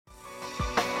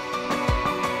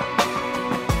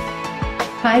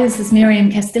Hi, this is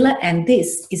Miriam Castilla and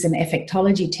this is an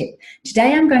Effectology tip.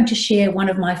 Today I'm going to share one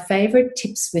of my favourite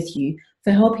tips with you for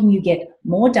helping you get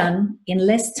more done in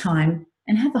less time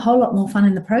and have a whole lot more fun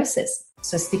in the process.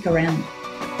 So stick around.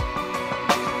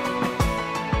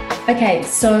 Okay,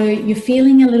 so you're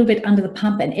feeling a little bit under the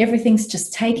pump and everything's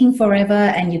just taking forever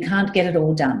and you can't get it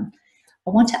all done.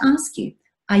 I want to ask you,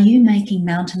 are you making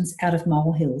mountains out of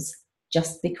molehills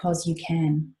just because you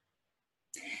can?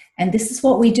 And this is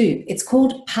what we do. It's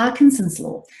called Parkinson's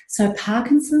law. So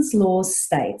Parkinson's law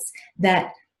states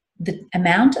that the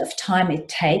amount of time it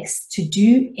takes to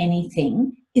do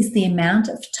anything is the amount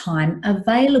of time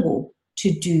available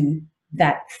to do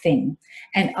that thing.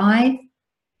 And I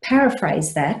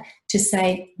paraphrase that to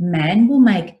say man will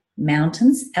make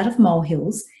mountains out of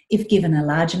molehills if given a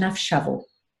large enough shovel.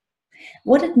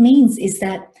 What it means is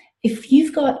that if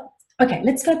you've got, okay,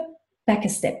 let's go back a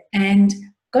step and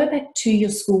go back to your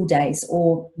school days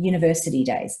or university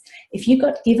days. If you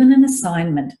got given an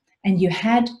assignment and you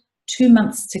had 2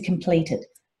 months to complete it,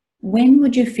 when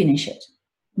would you finish it?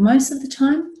 Most of the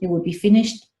time, it would be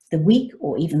finished the week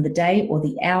or even the day or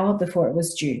the hour before it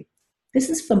was due. This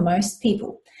is for most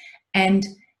people. And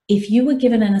if you were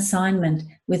given an assignment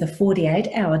with a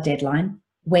 48-hour deadline,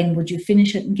 when would you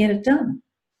finish it and get it done?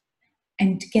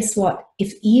 And guess what?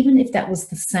 Even if that was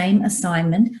the same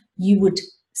assignment, you would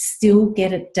still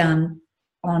get it done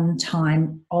on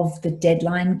time of the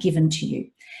deadline given to you.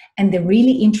 And the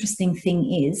really interesting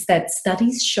thing is that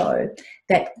studies show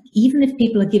that even if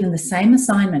people are given the same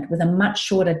assignment with a much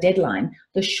shorter deadline,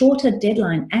 the shorter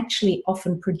deadline actually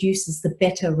often produces the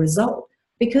better result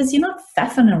because you're not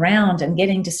faffing around and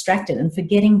getting distracted and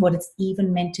forgetting what it's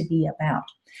even meant to be about.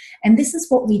 And this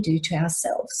is what we do to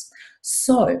ourselves.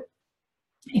 So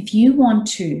if you want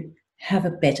to have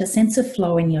a better sense of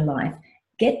flow in your life,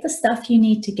 get the stuff you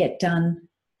need to get done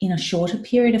in a shorter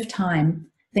period of time,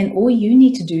 then all you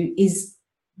need to do is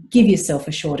give yourself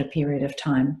a shorter period of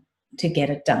time to get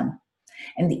it done.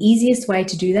 And the easiest way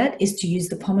to do that is to use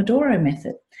the Pomodoro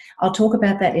method. I'll talk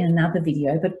about that in another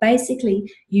video, but basically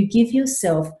you give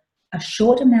yourself a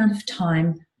short amount of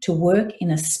time to work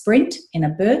in a sprint, in a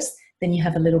burst, then you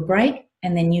have a little break,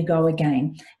 and then you go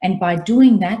again. And by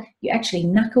doing that, you actually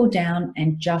knuckle down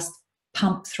and just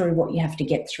pump through what you have to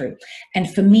get through. And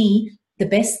for me, the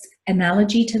best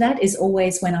analogy to that is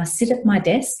always when I sit at my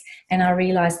desk and I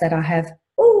realize that I have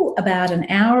about an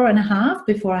hour and a half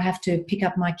before I have to pick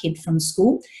up my kid from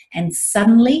school, and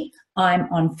suddenly I'm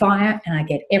on fire and I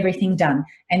get everything done.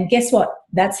 And guess what?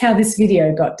 That's how this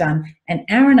video got done. An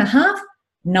hour and a half,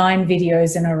 9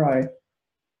 videos in a row.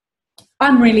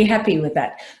 I'm really happy with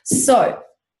that. So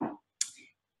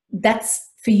that's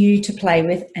for you to play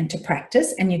with and to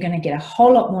practice, and you're going to get a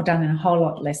whole lot more done in a whole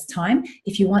lot less time.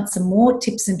 If you want some more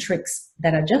tips and tricks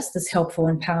that are just as helpful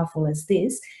and powerful as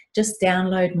this, just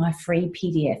download my free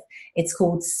PDF. It's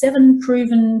called 7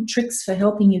 Proven Tricks for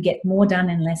Helping You Get More Done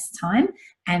in Less Time,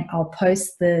 and I'll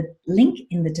post the link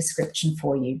in the description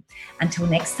for you. Until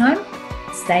next time,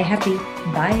 stay happy.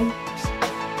 Bye.